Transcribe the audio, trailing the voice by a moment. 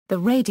The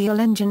radial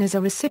engine is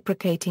a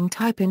reciprocating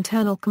type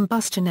internal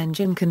combustion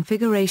engine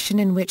configuration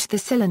in which the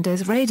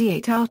cylinders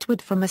radiate outward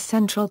from a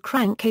central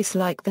crankcase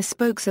like the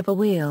spokes of a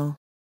wheel.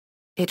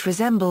 It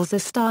resembles a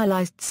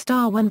stylized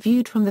star when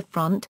viewed from the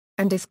front,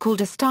 and is called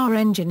a star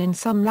engine in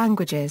some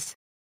languages.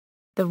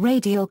 The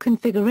radial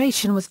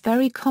configuration was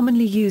very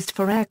commonly used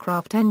for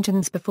aircraft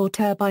engines before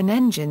turbine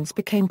engines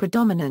became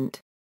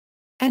predominant.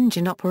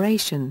 Engine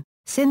operation: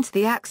 since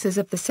the axes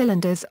of the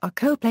cylinders are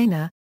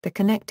coplanar, the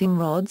connecting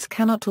rods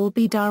cannot all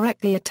be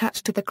directly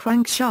attached to the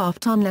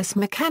crankshaft unless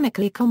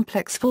mechanically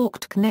complex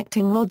forked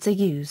connecting rods are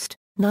used,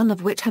 none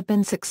of which have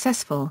been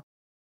successful.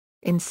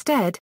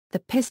 Instead, the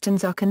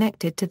pistons are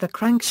connected to the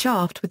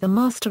crankshaft with a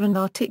master and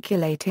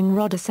articulating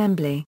rod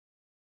assembly.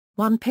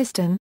 One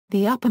piston,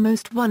 the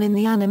uppermost one in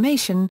the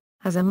animation,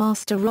 has a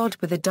master rod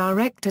with a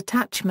direct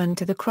attachment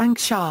to the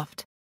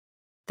crankshaft.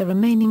 The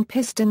remaining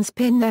pistons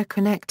pin their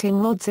connecting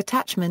rods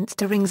attachments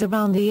to rings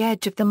around the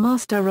edge of the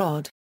master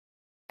rod.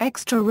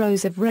 Extra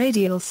rows of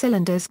radial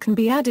cylinders can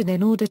be added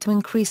in order to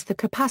increase the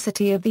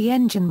capacity of the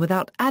engine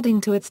without adding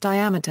to its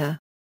diameter.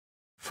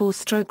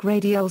 Four-stroke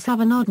radials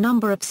have an odd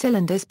number of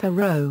cylinders per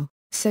row,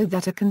 so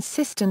that a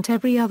consistent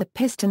every other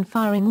piston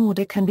firing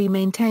order can be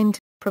maintained,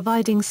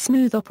 providing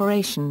smooth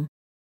operation.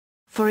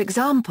 For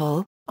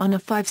example, on a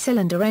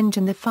 5-cylinder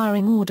engine the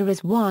firing order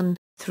is 1,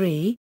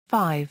 3,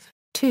 5,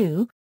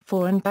 2,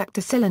 4 and back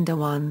to cylinder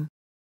 1.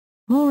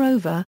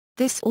 Moreover,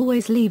 this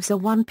always leaves a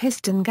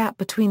one-piston gap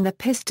between the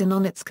piston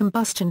on its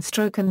combustion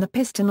stroke and the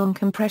piston on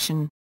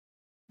compression.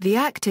 The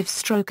active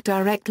stroke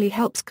directly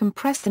helps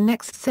compress the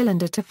next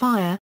cylinder to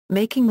fire,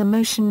 making the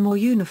motion more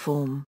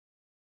uniform.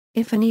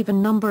 If an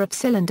even number of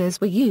cylinders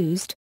were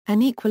used,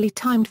 an equally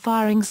timed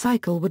firing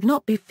cycle would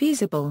not be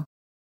feasible.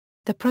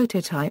 The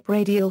prototype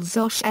radial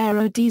Zosch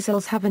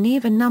aerodiesels have an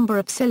even number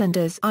of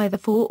cylinders, either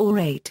 4 or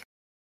 8.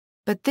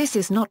 But this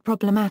is not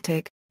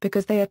problematic,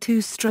 because they are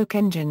two-stroke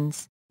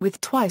engines, with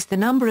twice the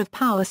number of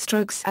power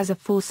strokes as a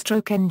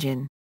 4-stroke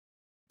engine.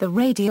 The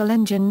radial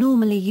engine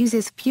normally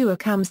uses fewer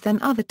cams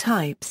than other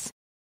types.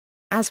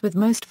 As with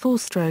most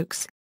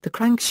 4-strokes, the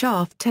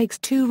crankshaft takes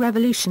 2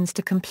 revolutions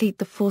to complete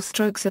the 4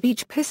 strokes of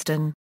each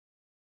piston.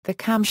 The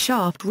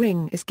camshaft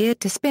ring is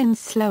geared to spin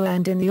slower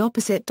and in the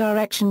opposite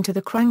direction to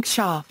the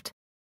crankshaft.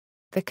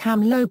 The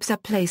cam lobes are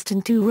placed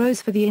in 2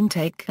 rows for the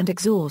intake and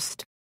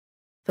exhaust.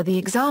 For the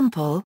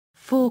example,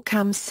 4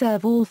 cams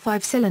serve all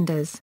 5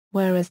 cylinders,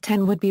 whereas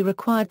 10 would be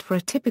required for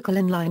a typical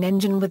inline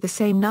engine with the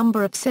same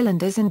number of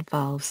cylinders and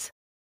valves.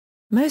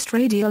 Most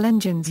radial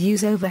engines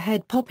use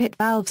overhead poppet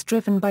valves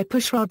driven by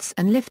pushrods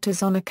and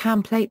lifters on a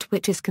cam plate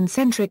which is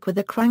concentric with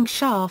the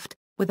crankshaft,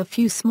 with a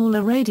few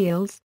smaller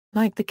radials,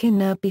 like the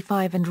Kinder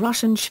B5 and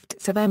Russian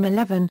Schvtz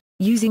M11,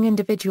 using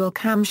individual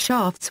cam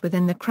shafts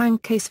within the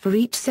crankcase for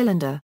each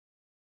cylinder.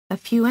 A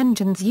few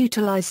engines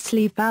utilize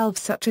sleeve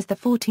valves such as the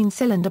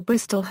 14-cylinder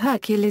Bristol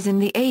Hercules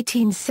and the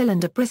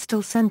 18-cylinder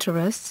Bristol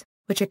Centaurus,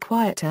 which are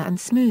quieter and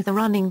smoother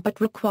running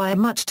but require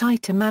much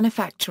tighter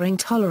manufacturing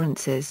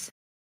tolerances.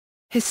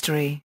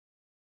 History: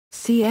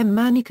 CM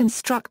Manny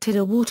constructed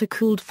a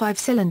water-cooled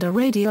 5-cylinder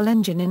radial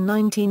engine in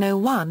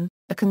 1901,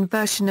 a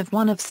conversion of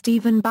one of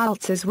Stephen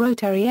Baltz's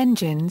rotary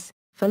engines,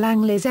 for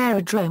Langley's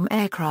aerodrome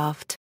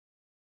aircraft.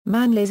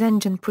 Manley's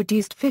engine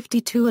produced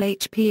 52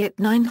 HP at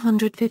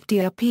 950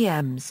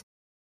 RPMs.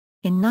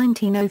 In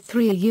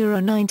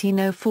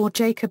 1903–1904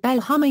 Jacob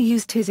L. Hummer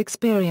used his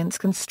experience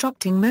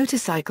constructing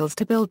motorcycles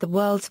to build the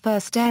world's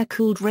first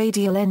air-cooled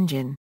radial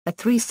engine, a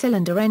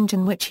 3-cylinder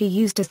engine which he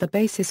used as the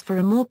basis for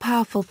a more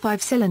powerful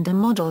 5-cylinder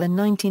model in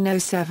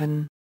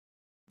 1907.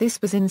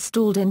 This was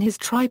installed in his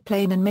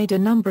triplane and made a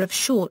number of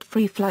short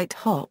free-flight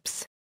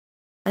hops.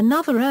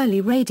 Another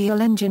early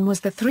radial engine was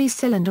the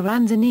 3-cylinder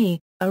Anzani,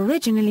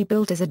 originally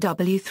built as a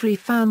W3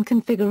 fan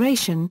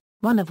configuration,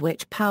 one of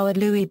which powered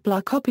Louis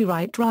Blas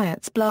copyright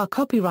Riot's Blas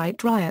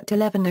copyright Riot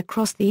 11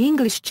 across the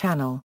English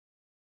Channel.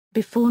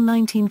 Before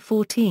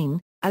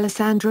 1914,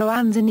 Alessandro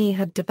Anzani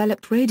had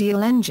developed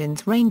radial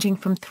engines ranging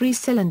from 3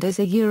 cylinders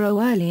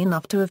early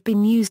enough to have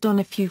been used on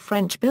a few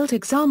French-built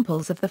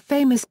examples of the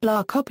famous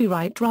Blas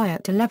copyright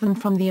Riot 11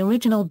 from the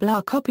original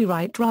Blas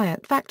copyright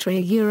Riot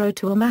factory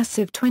to a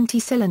massive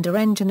 20-cylinder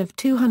engine of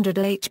 200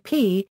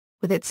 HP,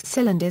 with its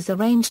cylinders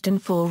arranged in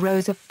 4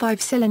 rows of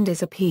 5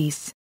 cylinders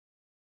apiece.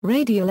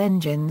 Radial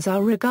engines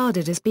are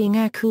regarded as being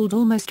air-cooled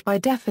almost by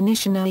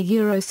definition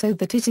so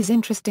that it is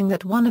interesting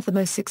that one of the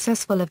most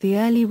successful of the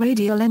early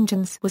radial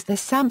engines was the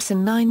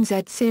Samson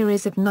 9Z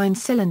series of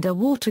 9-cylinder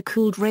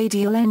water-cooled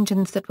radial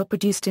engines that were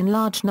produced in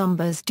large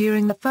numbers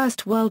during the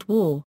First World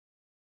War.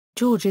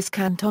 Georges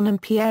Canton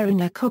and Pierre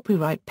Una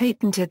copyright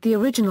patented the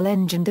original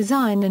engine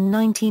design in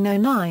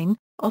 1909,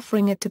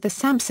 offering it to the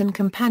Samson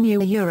Compagnie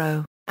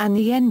and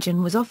the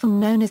engine was often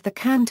known as the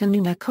Canton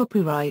Una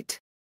copyright.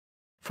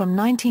 From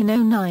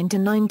 1909 to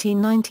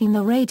 1919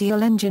 the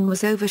radial engine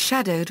was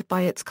overshadowed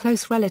by its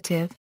close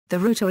relative, the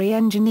rotary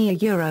engine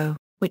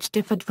which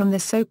differed from the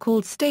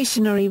so-called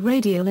stationary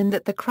radial in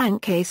that the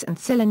crankcase and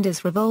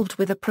cylinders revolved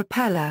with a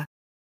propeller.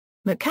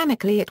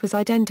 Mechanically it was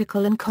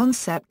identical in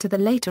concept to the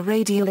later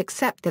radial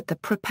except that the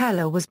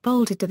propeller was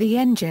bolted to the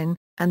engine,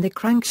 and the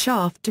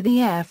crankshaft to the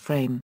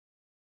airframe.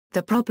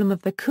 The problem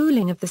of the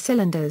cooling of the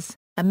cylinders,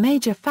 a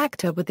major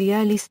factor with the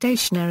early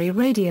stationary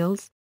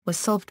radials, was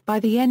solved by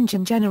the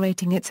engine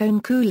generating its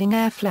own cooling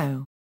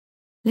airflow.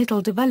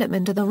 Little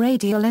development of the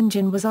radial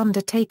engine was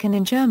undertaken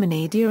in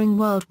Germany during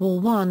World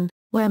War I,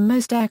 where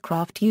most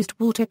aircraft used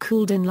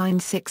water-cooled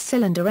inline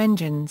six-cylinder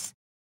engines.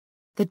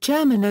 The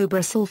German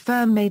Obersaal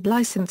firm made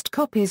licensed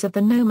copies of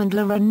the Gnome and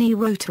Lorraine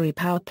rotary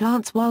power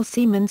plants, while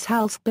Siemens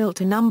Halske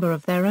built a number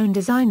of their own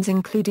designs,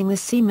 including the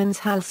Siemens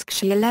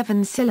Halske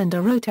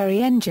 11-cylinder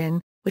rotary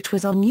engine, which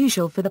was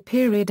unusual for the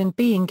period and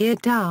being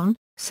geared down,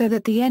 so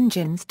that the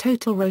engine's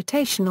total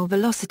rotational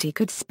velocity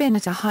could spin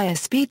at a higher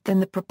speed than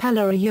the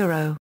propeller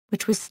Euro,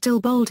 which was still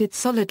bolted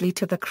solidly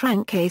to the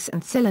crankcase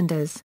and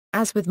cylinders.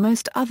 As with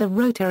most other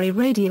rotary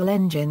radial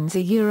engines, a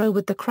Euro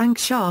with the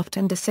crankshaft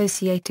and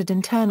associated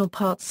internal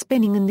parts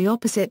spinning in the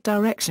opposite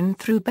direction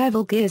through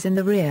bevel gears in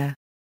the rear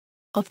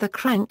of the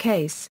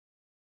crankcase.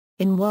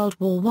 In World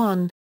War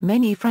I,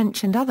 many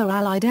French and other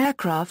Allied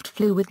aircraft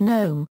flew with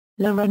Gnome,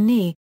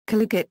 Lorraine,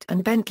 Collegiate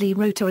and Bentley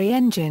rotary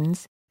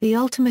engines, the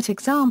ultimate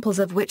examples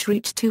of which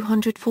reached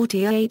 240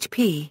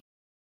 HP.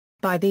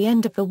 By the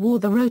end of the war,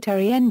 the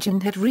rotary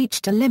engine had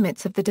reached the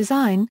limits of the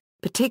design,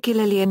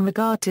 particularly in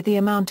regard to the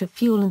amount of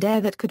fuel and air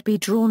that could be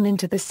drawn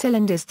into the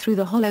cylinders through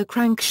the hollow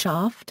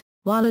crankshaft,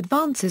 while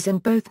advances in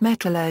both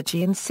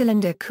metallurgy and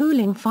cylinder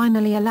cooling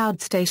finally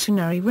allowed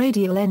stationary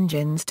radial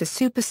engines to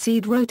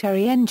supersede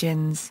rotary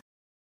engines.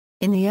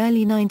 In the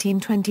early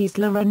 1920s,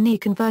 Lorraine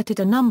converted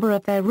a number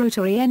of their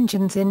rotary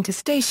engines into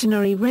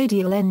stationary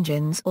radial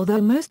engines, although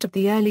most of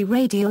the early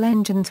radial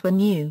engines were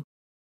new.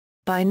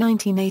 By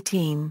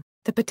 1918,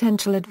 the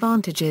potential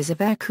advantages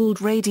of air-cooled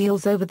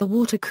radials over the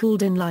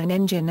water-cooled inline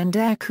engine and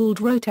air-cooled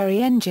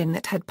rotary engine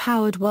that had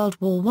powered World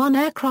War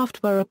I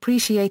aircraft were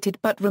appreciated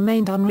but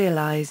remained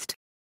unrealized.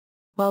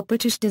 While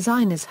British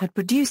designers had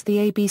produced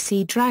the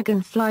ABC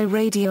Dragonfly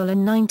radial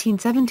in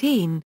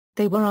 1917,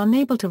 they were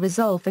unable to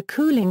resolve the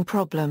cooling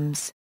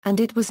problems,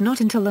 and it was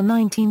not until the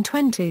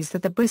 1920s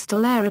that the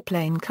Bristol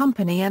Aeroplane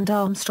Company and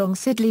Armstrong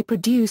Siddeley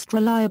produced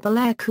reliable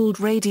air-cooled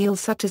radials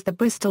such as the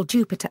Bristol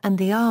Jupiter and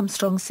the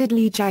Armstrong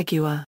Siddeley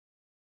Jaguar.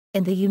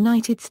 In the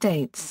United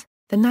States,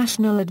 the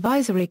National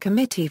Advisory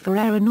Committee for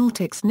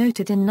Aeronautics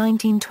noted in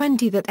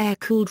 1920 that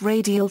air-cooled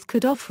radials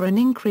could offer an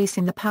increase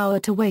in the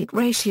power-to-weight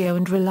ratio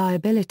and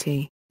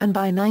reliability, and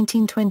by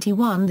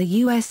 1921 the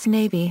U.S.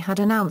 Navy had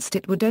announced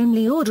it would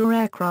only order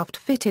aircraft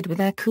fitted with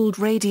air-cooled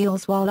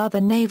radials, while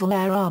other naval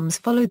air arms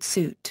followed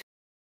suit.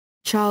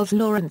 Charles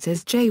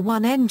Lawrence's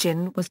J-1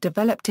 engine was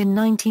developed in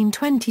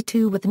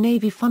 1922 with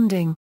Navy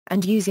funding,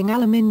 and using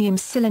aluminium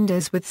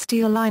cylinders with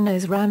steel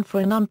liners ran for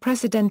an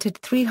unprecedented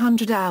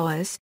 300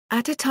 hours,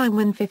 at a time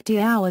when 50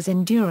 hours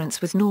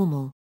endurance was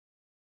normal.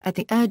 At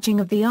the urging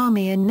of the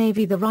Army and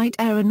Navy, the Wright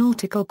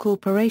Aeronautical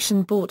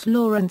Corporation bought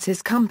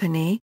Lawrence's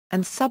company,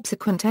 and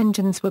subsequent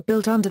engines were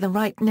built under the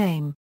Wright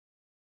name.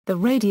 The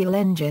radial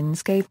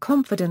engines gave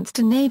confidence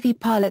to Navy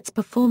pilots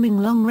performing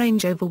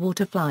long-range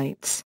overwater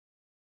flights.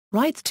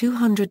 Wright's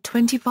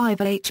 225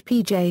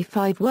 HP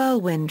J5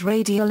 Whirlwind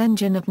radial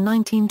engine of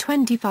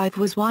 1925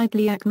 was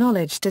widely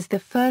acknowledged as the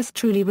first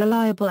truly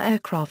reliable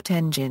aircraft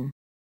engine.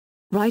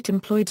 Wright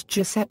employed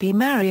Giuseppe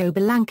Mario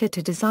Belanca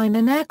to design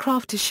an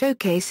aircraft to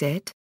showcase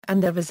it,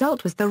 and the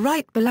result was the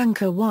Wright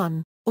Belanca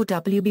 1, or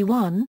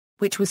WB-1,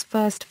 which was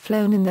first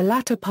flown in the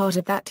latter part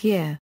of that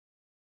year.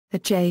 The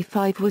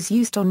J5 was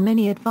used on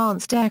many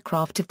advanced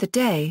aircraft of the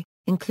day,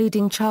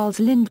 including Charles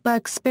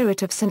Lindbergh's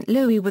Spirit of St.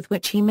 Louis, with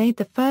which he made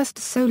the first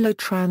solo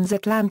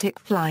transatlantic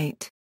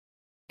flight.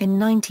 In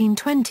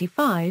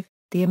 1925,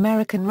 the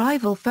American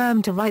rival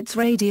firm to Wright's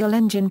radial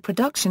engine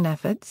production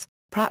efforts,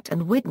 Pratt &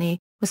 Whitney,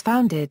 was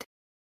founded.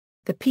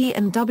 The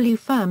P&W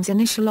firm's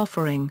initial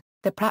offering,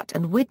 the Pratt &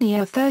 Whitney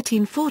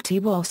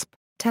O1340 Wasp,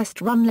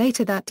 test run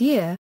later that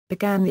year,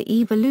 began the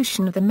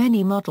evolution of the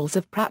many models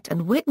of Pratt &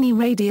 Whitney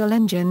radial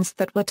engines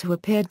that were to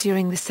appear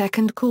during the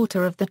second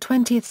quarter of the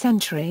 20th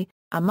century,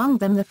 among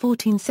them the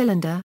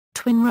 14-cylinder,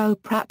 twin-row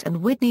Pratt &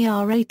 Whitney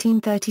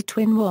R1830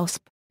 Twin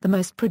Wasp, the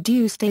most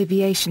produced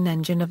aviation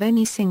engine of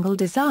any single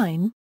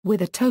design,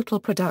 with a total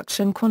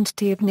production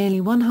quantity of nearly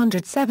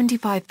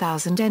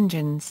 175,000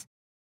 engines.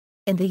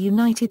 In the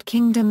United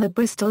Kingdom, the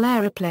Bristol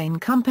Aeroplane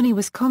Company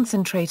was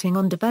concentrating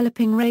on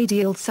developing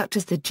radials such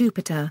as the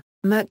Jupiter,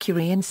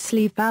 Mercury and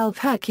sleeve valve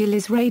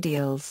Hercules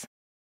radials.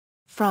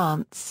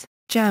 France,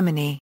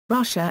 Germany,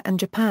 Russia and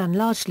Japan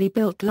largely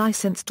built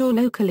licensed or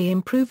locally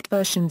improved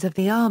versions of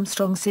the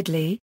Armstrong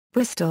Siddeley,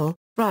 Bristol,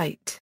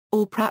 Wright,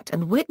 or Pratt &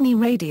 Whitney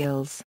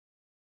radials.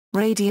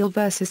 Radial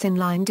versus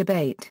inline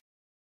debate.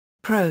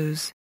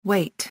 Pros: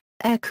 weight.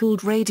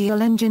 Air-cooled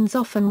radial engines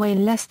often weigh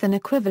less than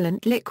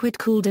equivalent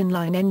liquid-cooled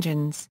inline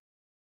engines.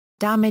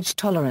 Damage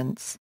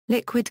tolerance.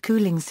 Liquid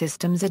cooling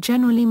systems are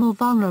generally more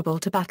vulnerable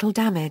to battle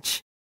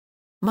damage.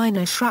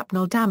 Minor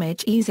shrapnel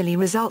damage easily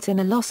results in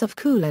a loss of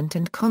coolant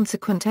and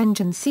consequent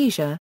engine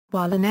seizure,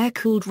 while an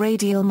air-cooled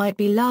radial might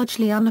be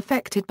largely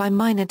unaffected by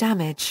minor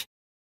damage.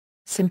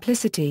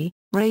 Simplicity.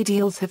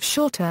 Radials have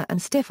shorter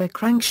and stiffer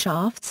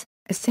crankshafts,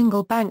 a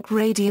single bank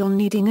radial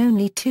needing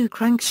only 2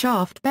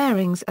 crankshaft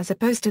bearings as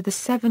opposed to the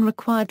 7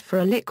 required for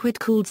a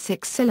liquid-cooled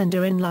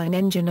 6-cylinder inline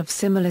engine of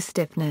similar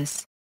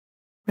stiffness.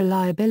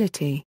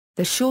 Reliability.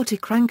 The shorter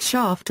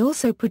crankshaft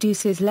also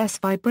produces less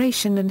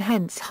vibration and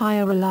hence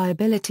higher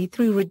reliability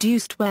through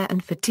reduced wear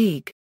and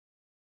fatigue.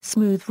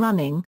 Smooth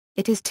running.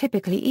 It is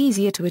typically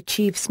easier to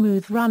achieve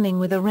smooth running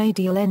with a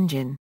radial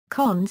engine.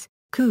 Cons: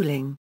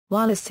 cooling.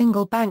 While a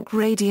single bank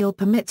radial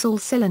permits all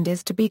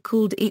cylinders to be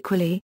cooled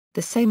equally,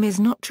 the same is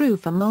not true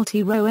for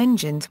multi-row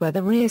engines where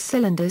the rear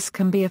cylinders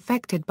can be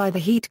affected by the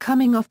heat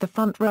coming off the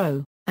front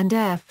row, and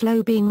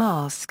airflow being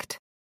masked.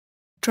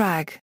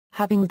 Drag.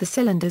 Having the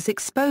cylinders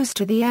exposed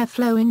to the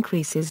airflow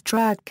increases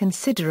drag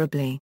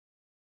considerably.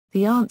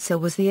 The answer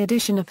was the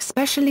addition of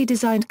specially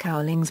designed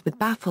cowlings with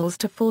baffles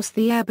to force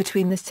the air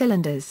between the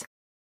cylinders.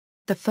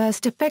 The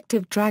first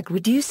effective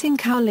drag-reducing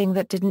cowling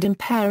that didn't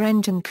impair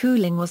engine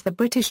cooling was the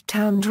British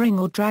Town's ring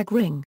or drag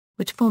ring,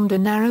 which formed a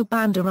narrow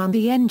band around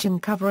the engine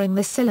covering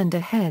the cylinder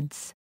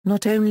heads,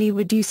 not only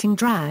reducing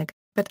drag,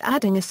 but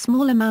adding a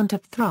small amount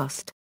of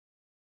thrust.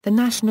 The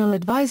National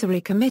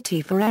Advisory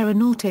Committee for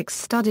Aeronautics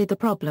studied the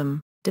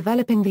problem,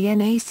 developing the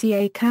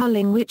NACA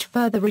cowling which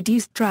further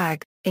reduced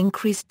drag,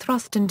 increased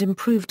thrust and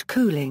improved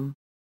cooling.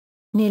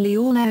 Nearly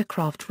all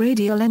aircraft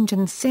radial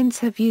engines since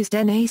have used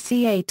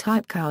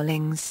NACA-type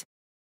cowlings.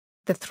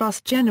 The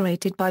thrust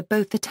generated by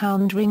both the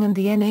Town's ring and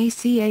the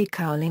NACA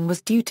cowling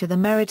was due to the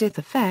Meredith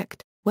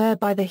effect,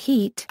 whereby the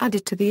heat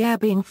added to the air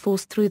being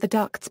forced through the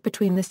ducts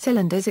between the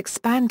cylinders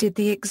expanded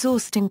the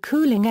exhaust in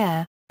cooling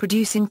air,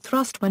 producing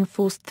thrust when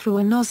forced through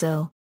a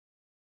nozzle.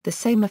 The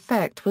same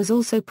effect was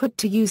also put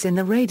to use in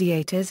the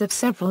radiators of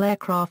several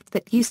aircraft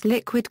that used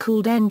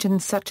liquid-cooled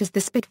engines such as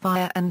the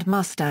Spitfire and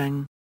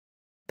Mustang.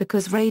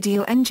 Because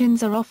radial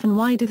engines are often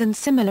wider than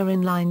similar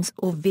inlines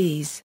or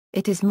Vs,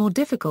 it is more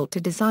difficult to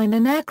design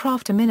an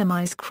aircraft to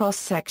minimize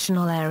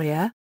cross-sectional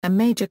area, a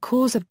major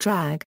cause of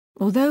drag,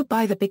 although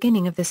by the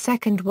beginning of the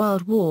Second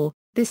World War,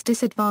 this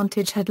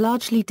disadvantage had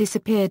largely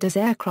disappeared as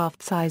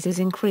aircraft sizes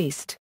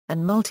increased,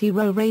 and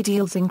multi-row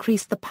radials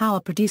increased the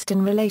power produced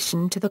in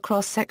relation to the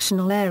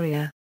cross-sectional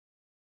area.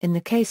 In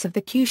the case of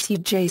the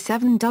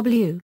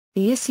QCJ-7W,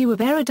 the issue of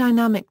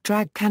aerodynamic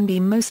drag can be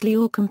mostly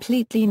or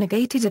completely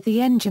negated if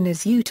the engine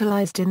is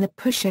utilized in the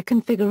pusher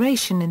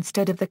configuration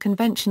instead of the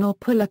conventional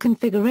puller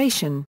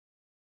configuration.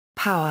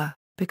 Power.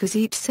 Because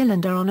each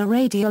cylinder on a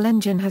radial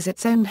engine has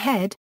its own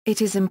head,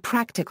 it is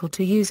impractical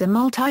to use a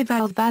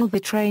multi-valve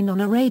valvetrain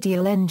on a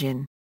radial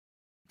engine.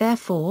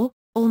 Therefore,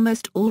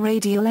 almost all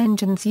radial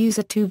engines use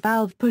a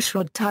 2-valve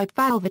pushrod-type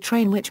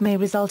valvetrain which may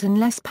result in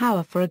less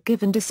power for a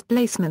given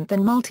displacement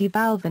than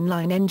multi-valve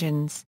inline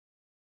engines.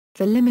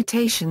 The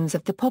limitations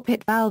of the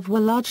poppet valve were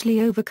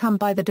largely overcome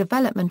by the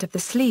development of the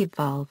sleeve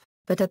valve,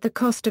 but at the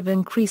cost of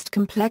increased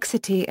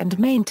complexity and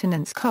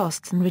maintenance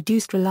costs and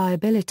reduced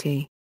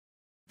reliability.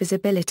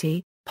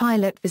 Visibility.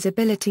 Pilot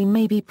visibility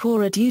may be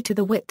poorer due to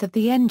the width of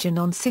the engine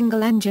on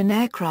single-engine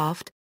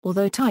aircraft,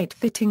 although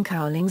tight-fitting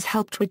cowlings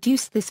helped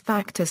reduce this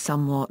factor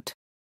somewhat.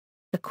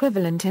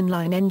 Equivalent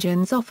inline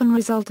engines often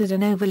resulted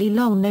in overly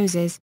long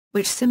noses,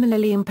 which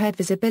similarly impaired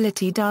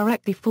visibility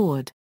directly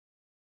forward.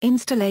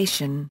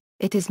 Installation.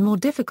 It is more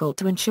difficult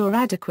to ensure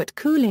adequate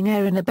cooling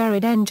air in a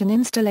buried engine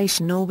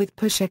installation or with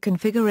pusher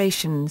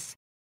configurations.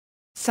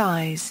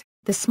 Size.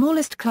 The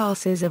smallest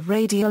classes of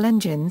radial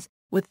engines,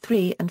 with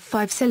 3 and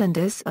 5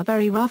 cylinders, are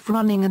very rough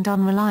running and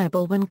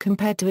unreliable when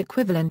compared to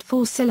equivalent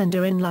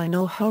 4-cylinder inline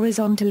or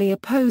horizontally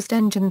opposed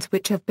engines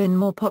which have been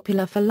more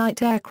popular for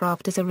light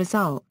aircraft as a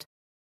result.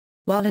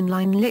 While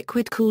inline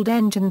liquid-cooled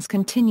engines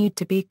continued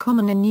to be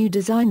common in new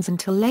designs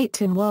until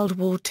late in World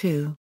War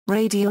II,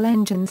 radial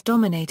engines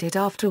dominated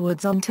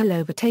afterwards until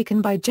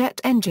overtaken by jet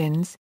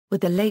engines,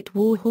 with the late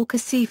war Hawker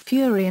Sea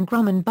Fury and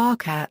Grumman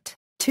Barkat,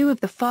 2 of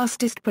the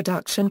fastest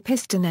production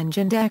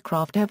piston-engined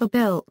aircraft ever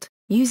built,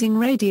 using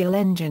radial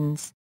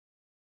engines.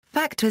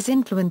 Factors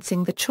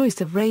influencing the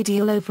choice of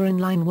radial over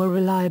inline were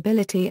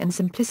reliability and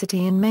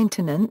simplicity in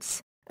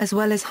maintenance, as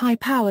well as high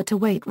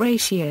power-to-weight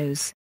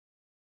ratios.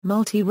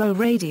 Multi-row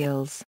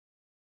radials.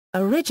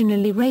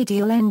 Originally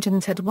radial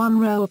engines had 1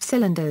 row of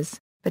cylinders,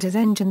 but as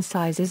engine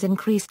sizes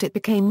increased it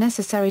became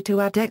necessary to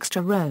add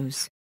extra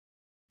rows.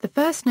 The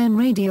first known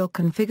radial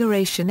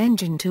configuration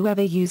engine to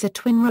ever use a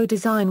twin-row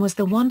design was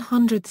the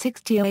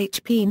 160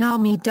 HP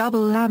Army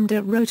double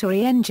lambda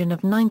rotary engine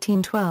of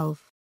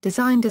 1912,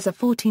 designed as a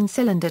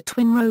 14-cylinder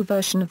twin-row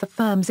version of the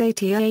firm's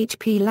 80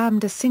 HP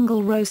lambda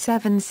single-row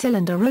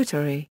 7-cylinder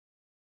rotary.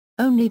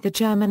 Only the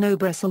German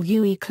Oberessel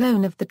UE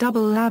clone of the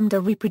double lambda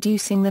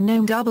reproducing the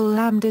known double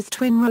lambda's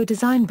twin-row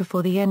design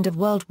before the end of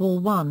World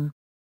War I.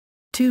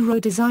 2-row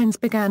designs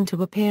began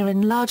to appear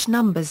in large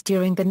numbers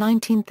during the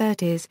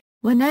 1930s,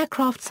 when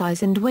aircraft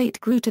size and weight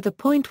grew to the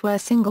point where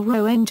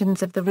single-row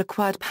engines of the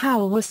required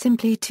power were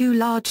simply too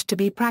large to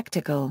be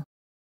practical.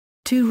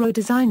 2-row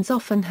designs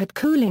often had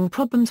cooling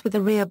problems with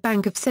the rear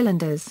bank of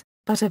cylinders,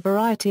 but a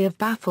variety of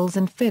baffles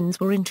and fins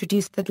were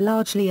introduced that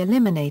largely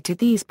eliminated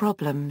these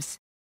problems.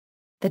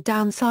 The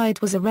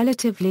downside was a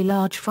relatively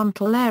large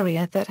frontal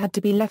area that had to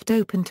be left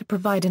open to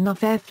provide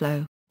enough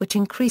airflow, which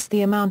increased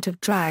the amount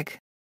of drag.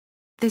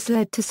 This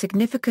led to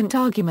significant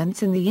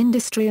arguments in the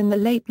industry in the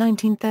late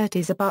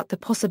 1930s about the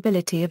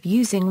possibility of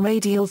using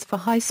radials for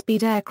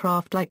high-speed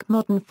aircraft like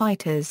modern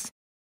fighters.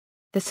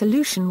 The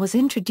solution was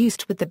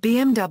introduced with the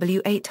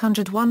BMW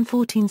 800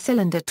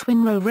 114-cylinder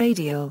twin-row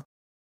radial.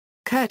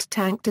 Kurt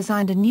Tank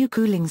designed a new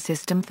cooling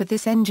system for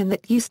this engine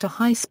that used a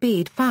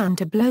high-speed fan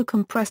to blow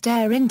compressed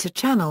air into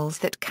channels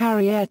that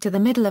carry air to the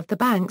middle of the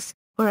banks,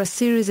 where a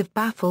series of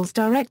baffles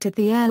directed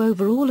the air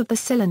over all of the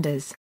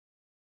cylinders.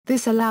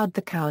 This allowed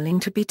the cowling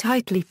to be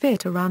tightly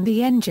fit around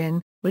the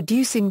engine,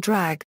 reducing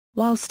drag,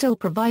 while still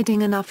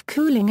providing enough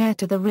cooling air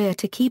to the rear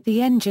to keep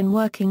the engine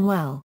working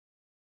well.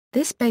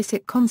 This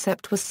basic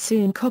concept was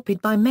soon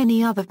copied by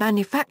many other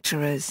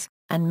manufacturers,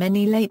 and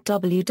many late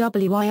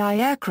WWII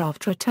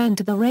aircraft returned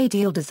to the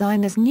radial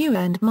design as newer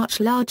and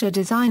much larger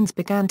designs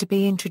began to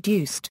be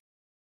introduced.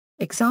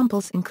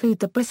 Examples include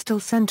the Bristol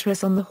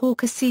Centris on the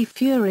Hawker Sea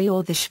Fury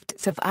or the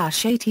shafts of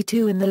Ash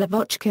 82 in the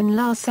Lavochkin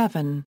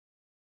La-7.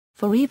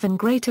 For even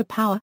greater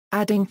power,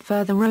 adding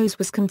further rows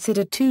was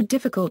considered too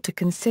difficult to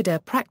consider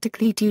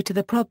practically due to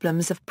the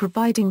problems of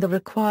providing the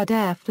required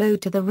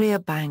airflow to the rear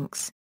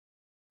banks.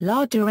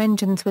 Larger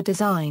engines were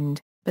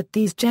designed, but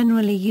these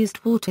generally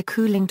used water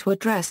cooling to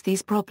address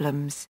these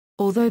problems,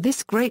 although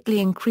this greatly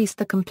increased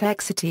the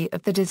complexity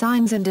of the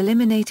designs and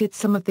eliminated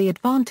some of the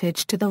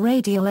advantage to the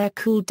radial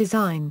air-cooled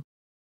design.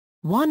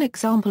 One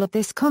example of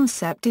this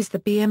concept is the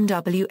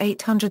BMW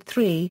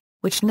 803,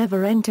 which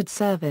never entered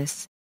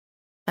service.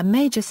 A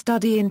major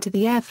study into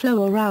the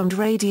airflow around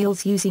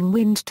radials using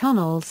wind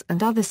tunnels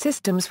and other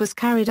systems was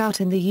carried out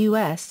in the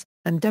US,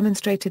 and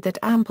demonstrated that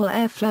ample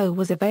airflow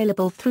was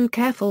available through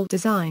careful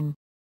design.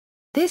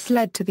 This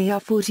led to the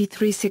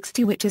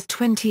R4360, which has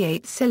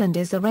 28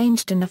 cylinders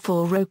arranged in a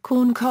 4-row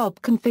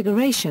corncob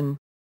configuration.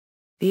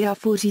 The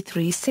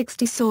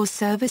R4360 saw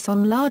service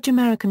on large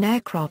American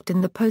aircraft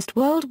in the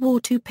post-World War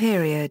II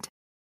period.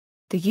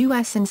 The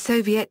US and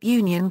Soviet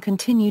Union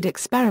continued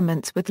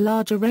experiments with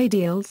larger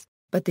radials,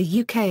 but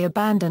the UK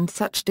abandoned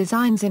such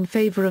designs in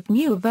favor of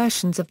newer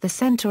versions of the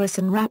Centaurus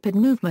and rapid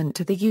movement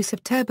to the use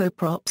of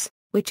turboprops,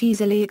 which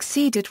easily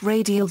exceeded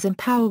radials in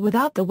power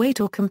without the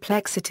weight or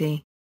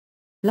complexity.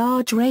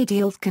 Large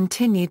radials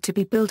continued to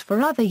be built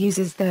for other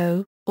uses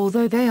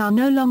although they are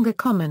no longer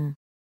common.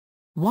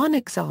 One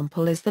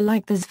example is the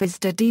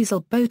Zvezda diesel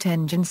boat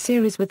engine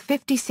series with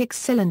 56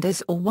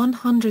 cylinders or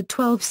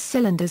 112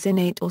 cylinders in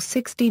 8 or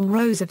 16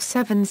 rows of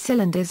 7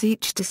 cylinders,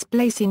 each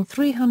displacing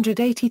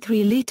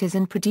 383 liters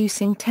and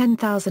producing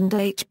 10,000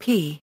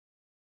 HP.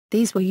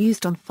 These were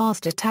used on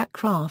fast attack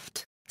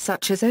craft,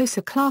 such as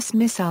Osa-class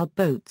missile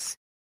boats.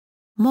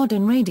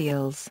 Modern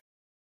radials.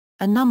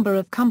 A number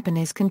of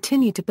companies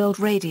continue to build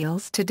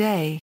radials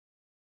today.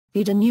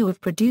 Vida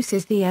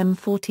produces the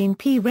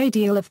M14P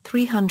radial of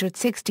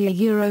 360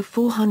 Euro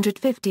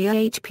 450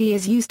 HP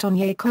is used on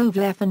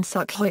Yakovlev and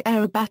Sukhoi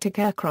aerobatic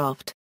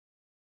aircraft.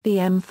 The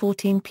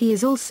M14P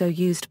is also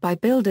used by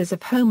builders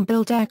of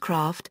home-built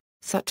aircraft,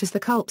 such as the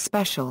Culp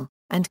Special,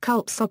 and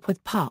Culp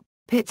Sopwith Pup,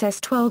 Pitts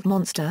S12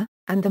 Monster,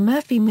 and the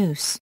Murphy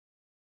Moose.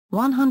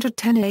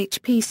 110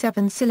 HP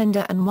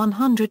 7-cylinder and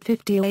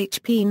 150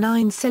 HP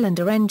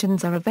 9-cylinder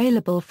engines are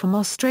available from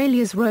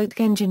Australia's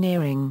Roke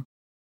Engineering.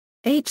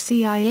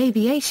 HCI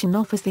Aviation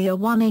offers the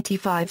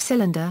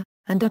A185-cylinder,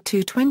 and a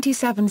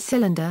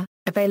 227-cylinder,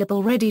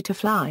 available ready to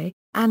fly,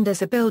 and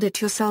as a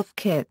build-it-yourself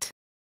kit.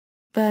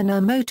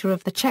 Werner Motor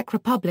of the Czech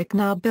Republic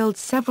now builds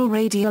several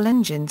radial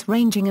engines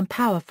ranging in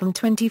power from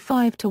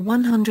 25 to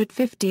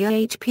 150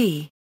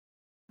 HP.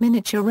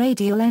 Miniature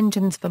radial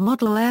engines for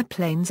model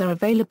airplanes are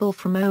available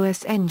from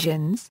OS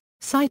Engines,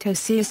 Saito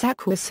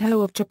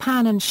Seisakuso of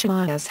Japan and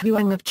Shias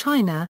Huang of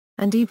China,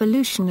 and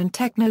Evolution and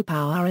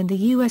Technopower in the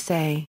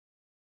USA.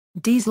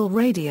 Diesel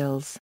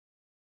radials.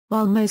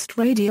 While most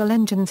radial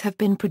engines have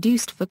been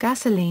produced for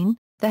gasoline,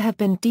 there have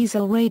been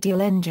diesel radial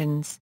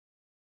engines.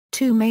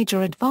 Two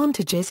major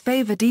advantages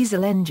favor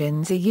diesel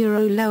engines: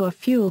 lower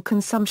fuel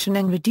consumption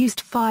and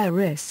reduced fire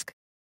risk.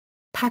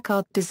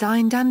 Packard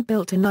designed and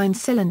built a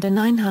 9-cylinder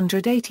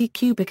 980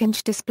 cubic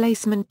inch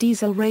displacement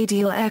diesel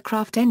radial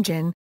aircraft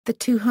engine, the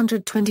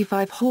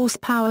 225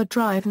 horsepower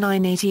Drive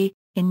 980,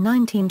 in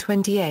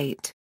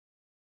 1928.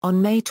 On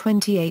May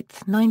 28,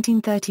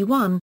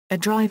 1931, a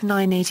Drive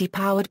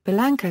 980-powered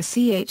Belanca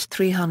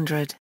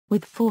CH-300,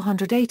 with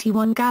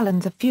 481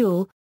 gallons of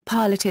fuel,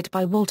 piloted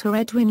by Walter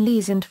Edwin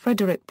Lees and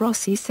Frederick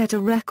Brossi, set a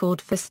record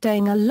for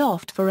staying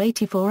aloft for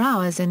 84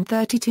 hours and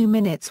 32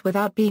 minutes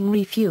without being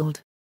refueled.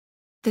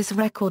 This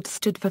record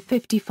stood for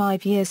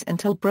 55 years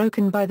until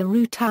broken by the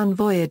Rutan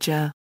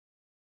Voyager.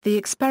 The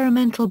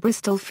experimental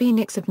Bristol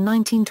Phoenix of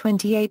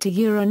 1928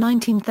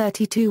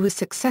 1932 was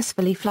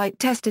successfully flight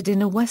tested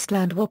in a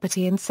Westland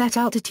Wapiti and set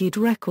altitude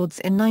records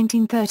in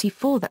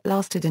 1934 that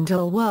lasted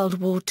until World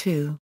War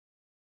II.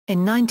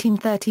 In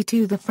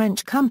 1932 the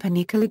French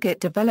company Collegiate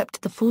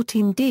developed the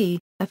 14D,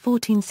 a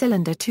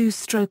 14-cylinder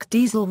 2-stroke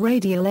diesel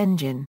radial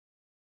engine.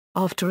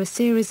 After a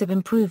series of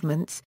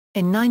improvements,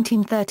 in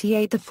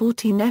 1938 the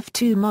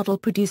 14F2 model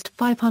produced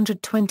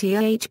 520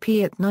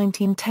 HP at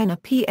 1910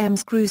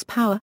 rpm's cruise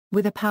power,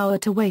 with a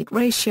power-to-weight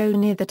ratio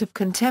near that of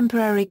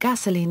contemporary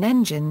gasoline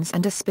engines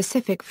and a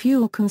specific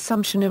fuel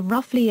consumption of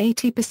roughly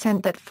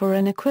 80% that for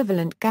an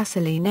equivalent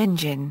gasoline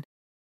engine.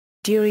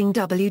 During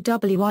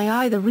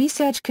WWII the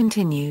research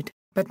continued,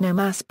 but no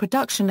mass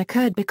production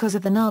occurred because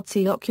of the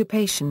Nazi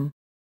occupation.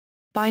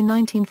 By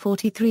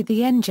 1943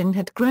 the engine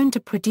had grown to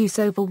produce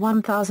over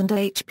 1,000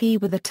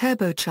 HP with a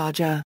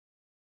turbocharger.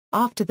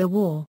 After the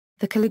war,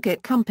 the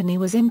Collegiate Company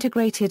was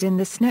integrated in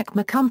the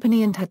Snecma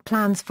Company and had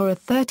plans for a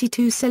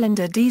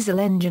 32-cylinder diesel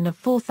engine of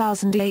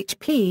 4,000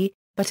 HP,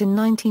 but in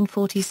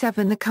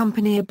 1947 the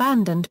company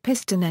abandoned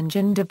piston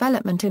engine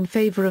development in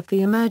favor of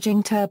the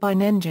emerging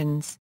turbine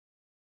engines.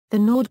 The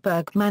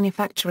Nordberg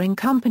Manufacturing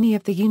Company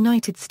of the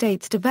United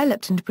States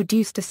developed and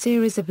produced a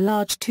series of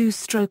large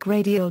two-stroke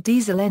radial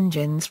diesel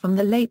engines from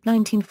the late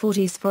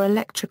 1940s for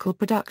electrical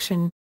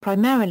production,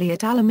 primarily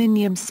at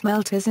aluminium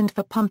smelters and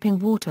for pumping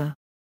water.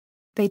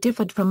 They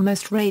differed from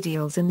most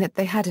radials in that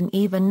they had an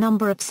even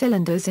number of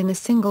cylinders in a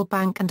single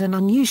bank and an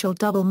unusual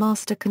double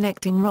master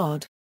connecting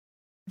rod.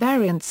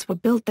 Variants were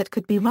built that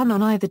could be run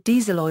on either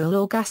diesel oil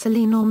or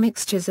gasoline or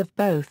mixtures of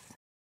both.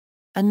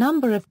 A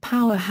number of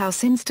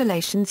powerhouse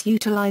installations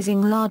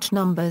utilizing large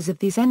numbers of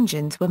these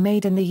engines were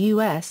made in the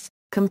U.S.,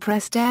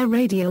 compressed air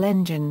radial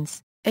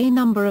engines. A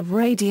number of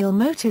radial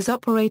motors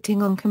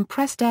operating on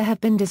compressed air have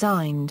been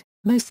designed,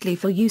 mostly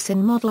for use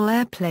in model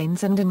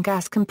airplanes and in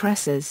gas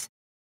compressors.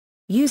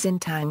 Use in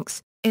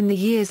tanks. In the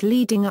years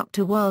leading up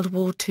to World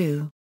War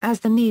II, as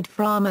the need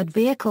for armored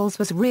vehicles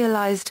was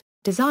realized,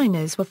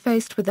 designers were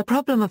faced with the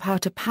problem of how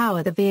to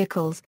power the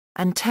vehicles,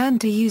 and turned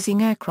to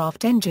using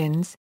aircraft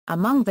engines,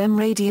 among them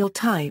radial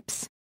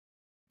types.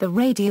 The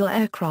radial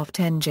aircraft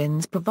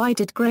engines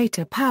provided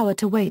greater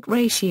power-to-weight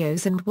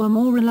ratios and were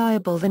more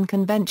reliable than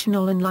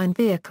conventional inline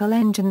vehicle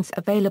engines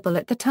available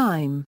at the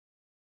time.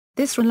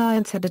 This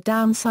reliance had a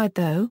downside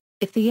though: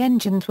 if the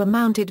engines were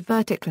mounted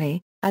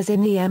vertically, as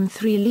in the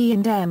M3 Lee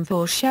and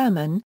M4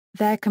 Sherman,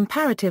 their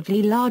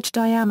comparatively large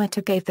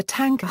diameter gave the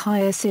tank a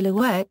higher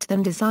silhouette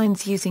than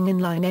designs using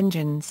inline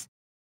engines.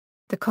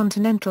 The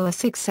Continental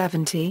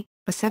A670,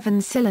 a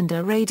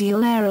 7-cylinder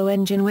radial aero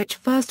engine which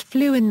first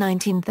flew in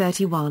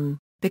 1931,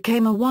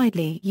 became a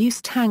widely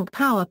used tank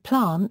power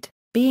plant,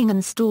 being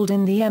installed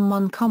in the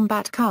M1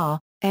 combat car,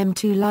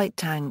 M2 light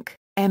tank,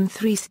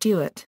 M3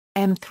 Stuart,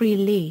 M3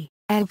 Lee,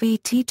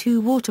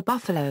 LVT-2 Water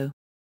Buffalo.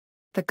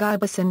 The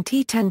Giberson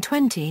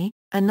T1020,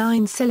 a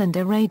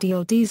 9-cylinder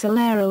radial diesel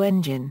aero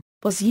engine,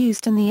 was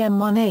used in the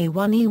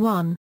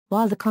M1A1E1,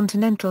 while the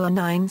Continental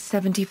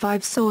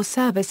A975 saw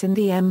service in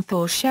the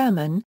M4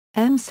 Sherman,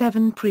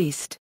 M7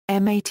 Priest,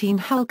 M18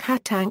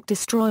 Hellcat tank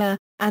destroyer,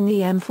 and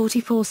the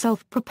M44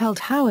 self-propelled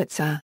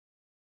howitzer.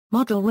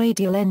 Model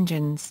radial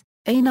engines.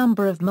 A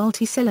number of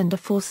multi-cylinder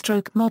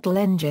 4-stroke model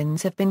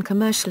engines have been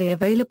commercially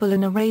available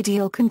in a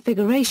radial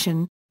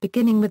configuration,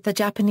 beginning with the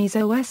Japanese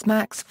OS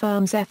Max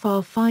Firm's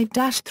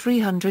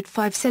FR5-300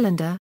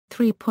 5-cylinder,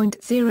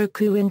 3.0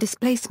 Ku in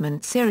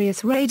displacement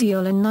Sirius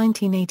radial in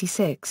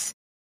 1986.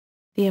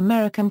 The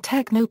American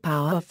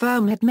Technopower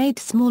firm had made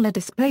smaller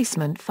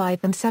displacement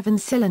 5 and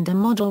 7-cylinder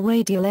model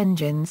radial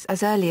engines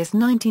as early as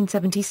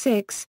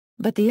 1976,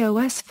 but the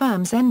OS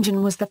firm's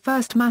engine was the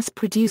first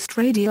mass-produced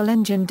radial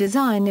engine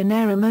design in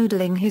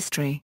aeromodeling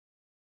history.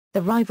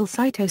 The rival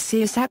Saito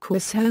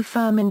Seisakuso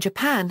firm in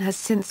Japan has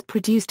since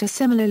produced a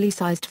similarly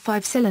sized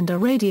 5-cylinder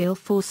radial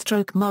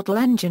 4-stroke model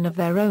engine of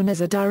their own as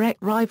a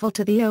direct rival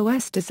to the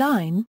OS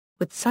design,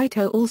 with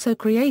Saito also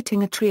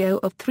creating a trio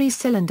of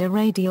 3-cylinder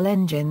radial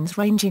engines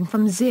ranging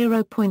from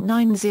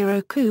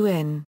 0.90 Ku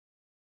in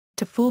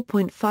to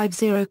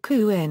 4.50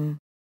 Ku in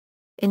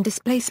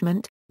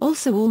displacement,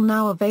 also all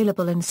now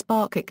available in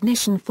spark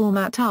ignition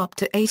format up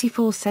to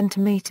 84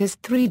 cm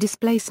 3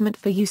 displacement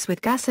for use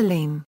with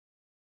gasoline.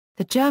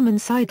 The German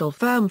Seidel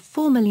firm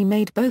formerly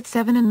made both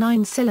 7 and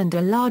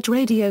 9-cylinder large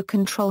radio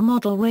control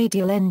model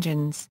radial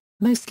engines,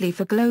 mostly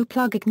for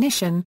glow-plug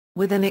ignition,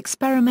 with an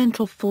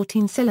experimental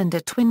 14-cylinder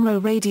twin-row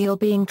radial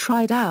being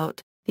tried out.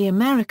 The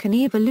American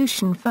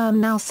Evolution firm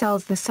now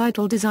sells the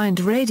Seidel-designed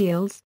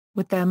radials,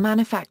 with their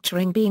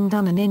manufacturing being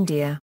done in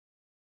India.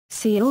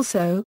 See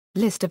also,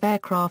 list of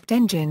aircraft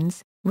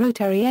engines,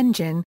 rotary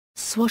engine,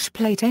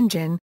 swashplate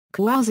engine,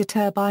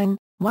 quasi-turbine,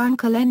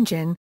 Wankel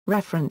engine,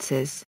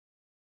 references.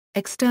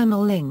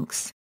 External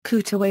links: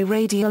 Cutaway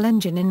radial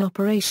engine in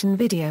operation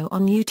video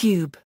on YouTube.